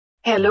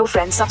Hello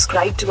friends,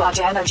 subscribe to our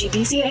channel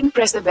GTC and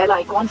press the bell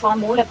icon for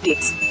more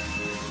updates.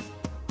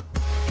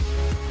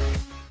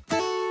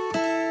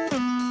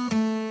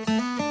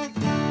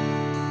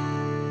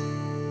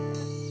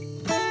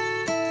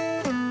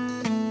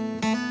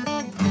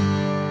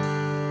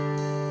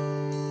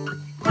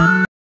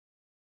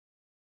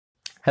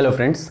 Hello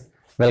friends,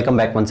 welcome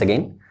back once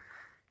again.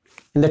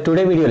 In the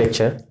today video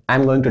lecture, I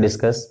am going to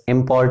discuss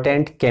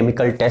important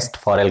chemical test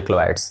for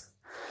alkaloids.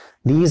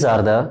 These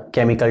are the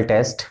chemical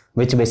tests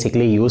which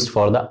basically used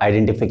for the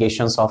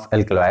identifications of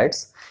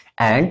alkaloids,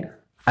 and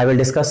I will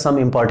discuss some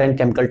important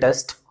chemical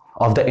tests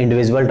of the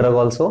individual drug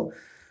also.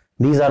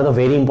 These are the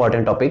very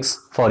important topics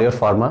for your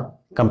pharma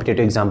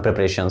competitive exam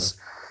preparations.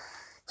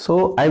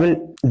 So I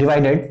will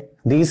divide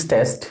these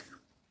tests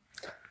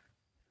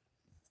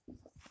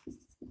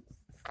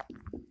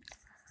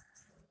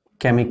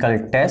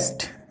chemical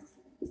test,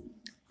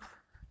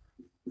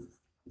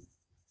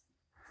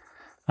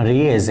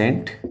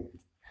 reagent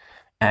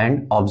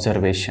and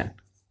observation.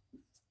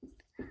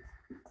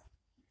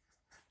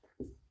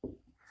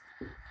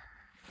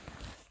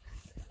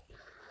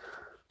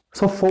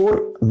 So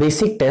four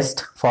basic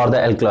tests for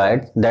the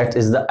alkaloid, that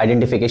is the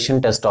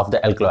identification test of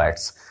the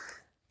alkaloids.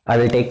 I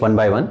will take one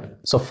by one.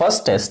 So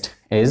first test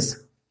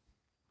is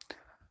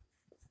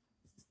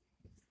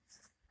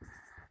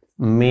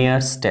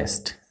Mayer's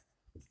test.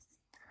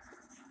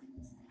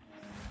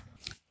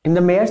 In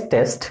the Mayer's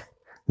test,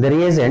 the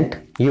reagent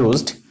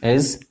used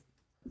is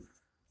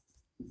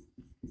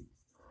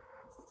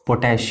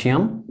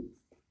potassium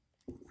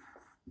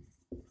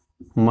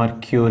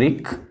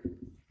mercuric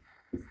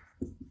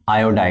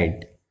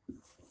iodide.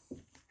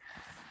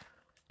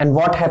 And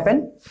what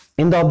happened?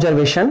 In the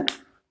observation,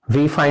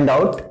 we find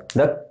out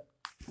the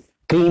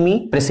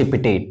creamy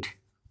precipitate.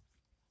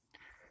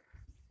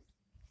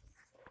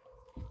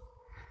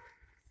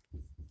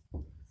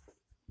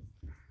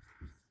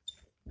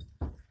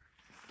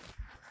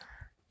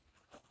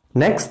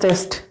 Next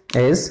test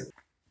is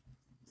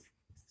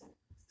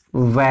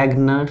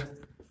Wagner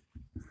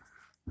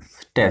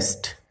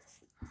test.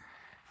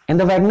 In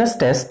the Wagner's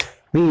test,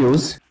 we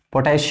use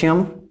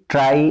potassium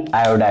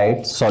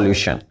triiodide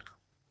solution.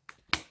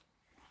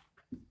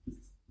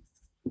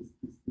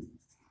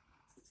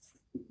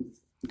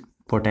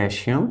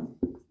 Potassium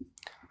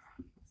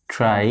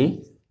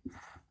triiodide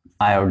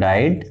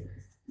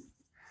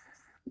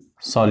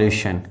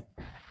solution.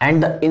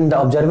 And in the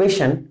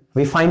observation,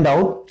 we find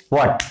out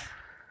what?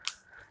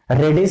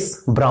 Reddish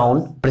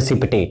brown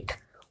precipitate.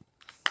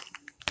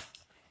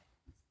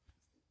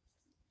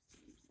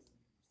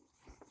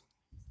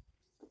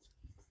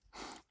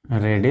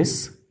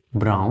 Reddish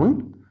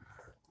brown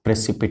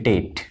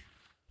precipitate.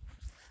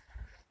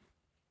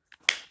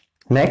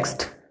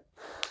 Next,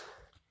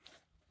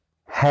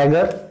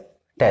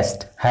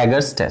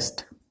 Hager's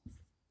test.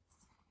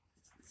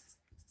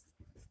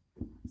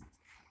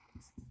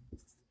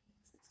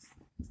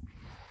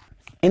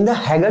 In the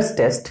Hager's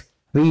test,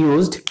 we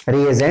used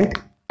reagent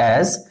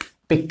as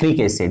picric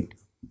acid.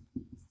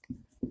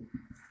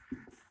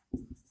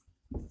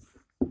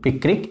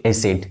 Picric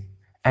acid.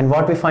 And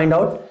what we find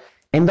out?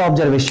 In the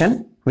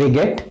observation, we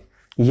get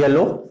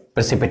yellow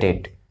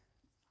precipitate.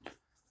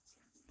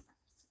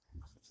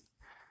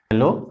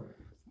 Yellow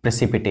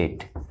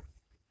precipitate.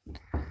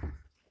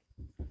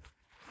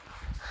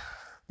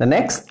 The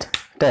next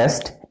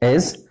test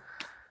is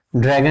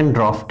dragon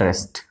drop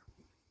test.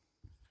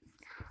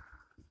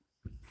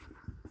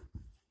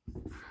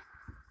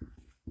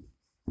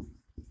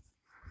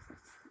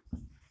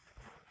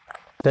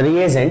 The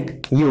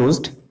reagent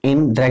used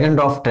in dragon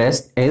drop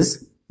test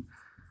is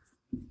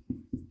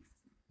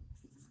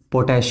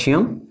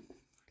potassium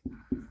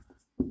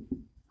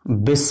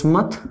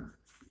bismuth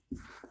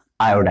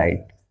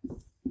iodide.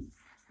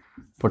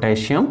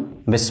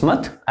 Potassium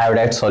bismuth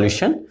iodide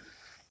solution.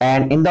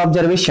 And in the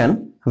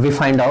observation, we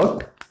find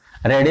out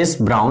reddish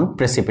brown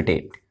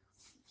precipitate.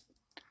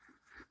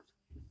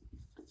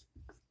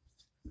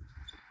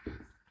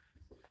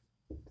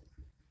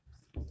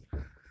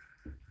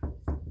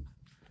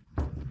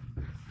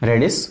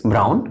 Reddish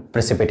brown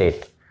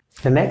precipitate.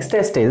 The next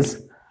test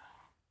is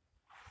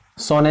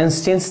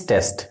Sonnenstein's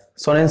test.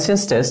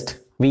 Sonnenstein's test,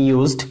 we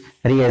used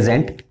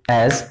reagent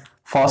as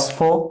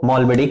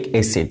phosphomolybdic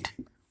acid.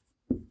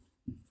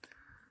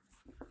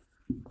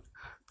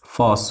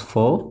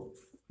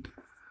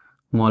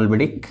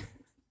 Phosphomolybdic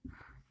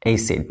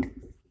acid.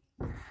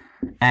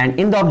 And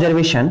in the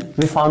observation,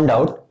 we found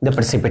out the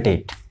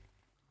precipitate.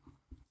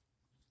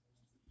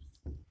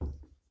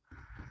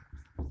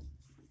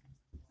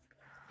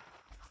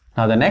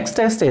 Now the next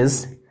test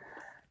is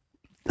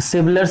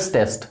𝙭𝙬's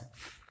test.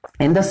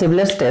 In the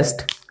𝙭𝙬's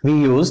test, we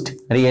used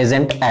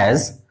reagent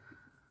as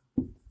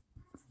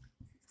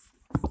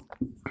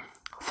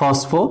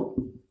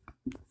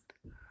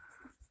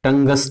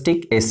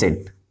phosphotungstic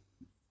acid.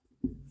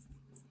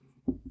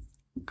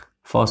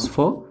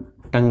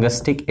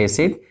 Phosphotungstic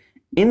acid.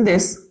 In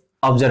this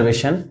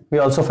observation, we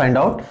also find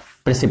out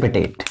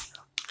precipitate.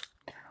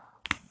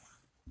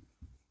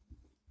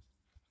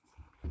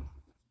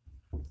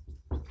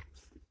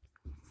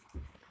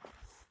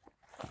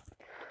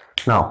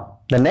 Now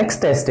the next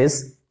test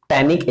is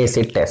tannic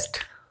acid test.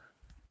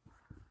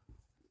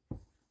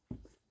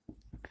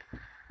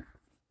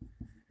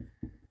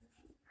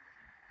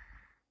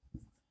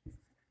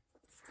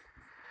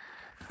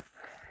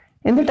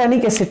 In the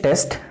tannic acid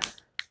test,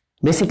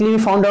 basically we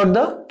found out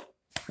the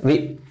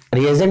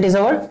reagent is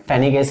our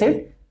tannic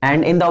acid,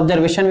 and in the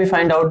observation we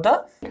find out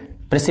the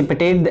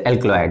precipitate, the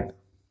alkaloid.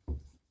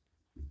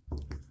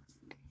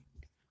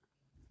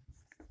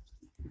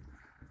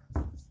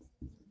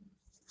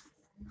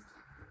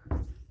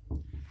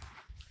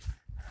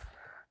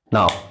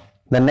 Now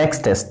the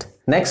next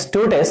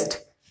two tests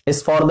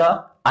is for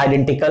the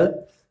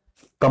identical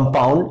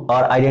compound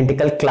or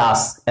identical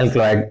class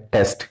alkaloid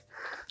test.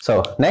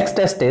 So next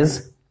test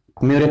is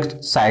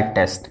𝘂𝙋𝘼𝙏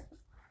test.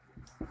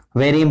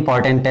 Very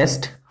important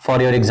test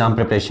for your exam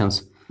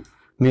preparations.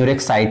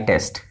 𝘂𝙋𝘼𝙏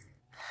test.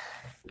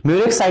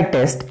 𝘂𝙋𝘼𝙏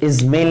test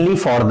is mainly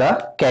for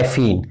the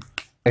caffeine.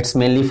 It's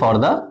mainly for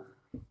the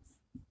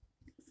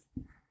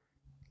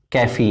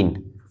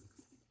caffeine,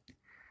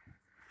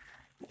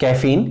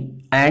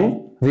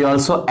 and we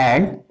also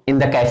add in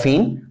the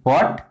caffeine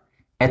what?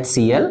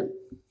 HCl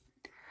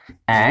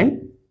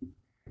and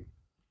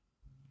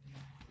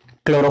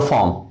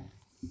chloroform.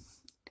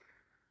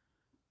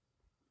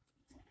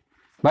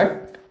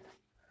 But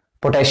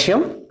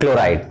potassium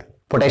chloride,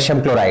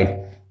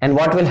 and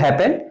what will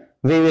happen?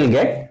 We will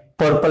get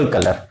purple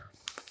color.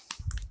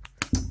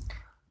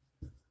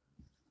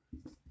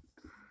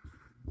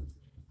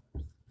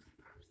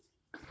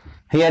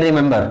 Here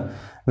remember,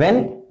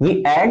 when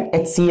we add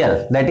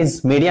HCl, that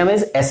is medium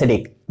is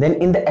acidic, then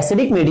in the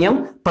acidic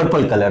medium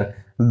purple color,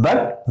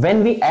 but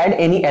when we add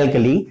any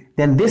alkali,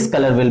 then this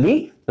color will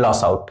be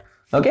lost out.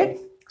 Okay,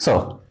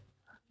 so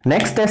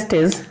next test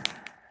is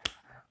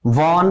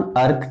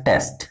𝘂𝙂𝙎𝑃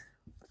test.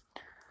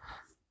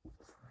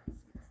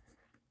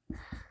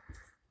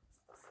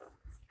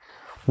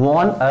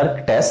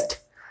 𝘂𝙂𝙎𝑃 test.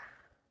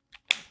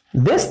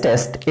 This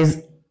test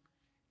is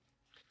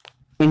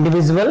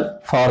indivisible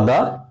for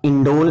the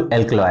indole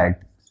alkaloid.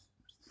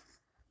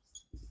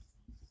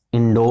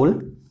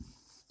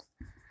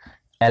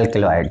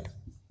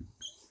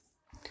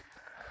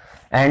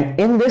 And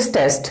in this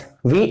test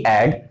we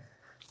add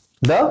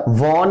the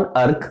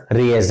𝘂𝙂𝙎𝑃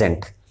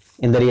reagent.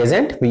 In the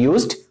reagent we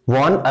used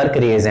𝘂𝙂𝙎𝑃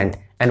reagent.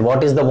 And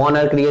what is the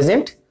𝘂𝙂𝙎𝑃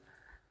reagent?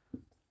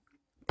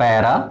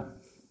 Para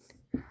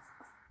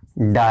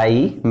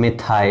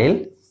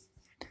dimethyl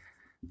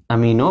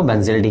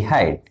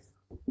aminobenzaldehyde.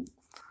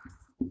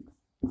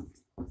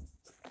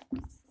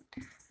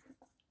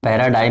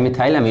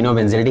 Para-dimethyl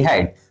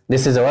aminobenzaldehyde.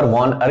 This is our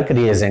𝘂𝙂𝙎𝑃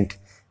reagent,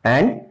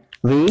 and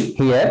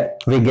here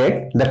we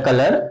get the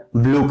color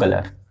blue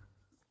color.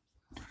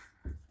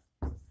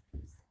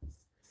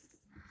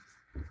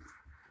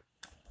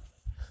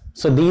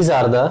 So these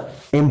are the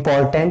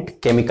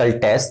important chemical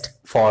tests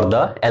for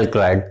the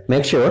alkaloid.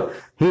 Make sure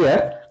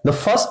here the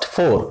first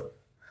four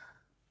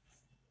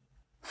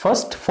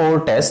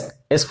tests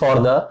is for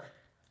the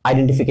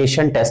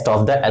identification test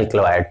of the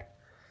alkaloid.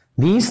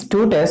 These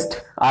two tests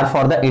are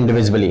for the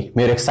individually.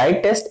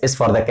 𝘂𝙧𝑖𝑑 test is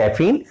for the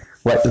caffeine,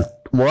 while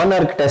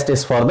𝘂𝙂𝙎𝑃 test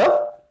is for the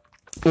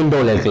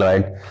indole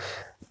alkaloid.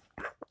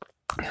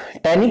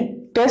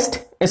 Tannic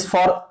test is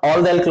for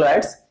all the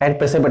alkaloids and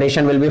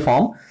precipitation will be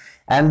formed,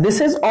 and this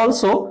is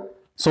also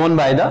shown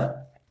by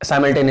the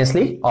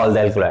simultaneously all the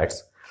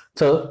alkaloids.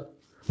 So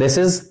this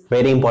is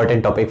very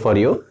important topic for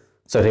you,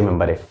 so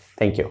remember it.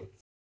 Thank you.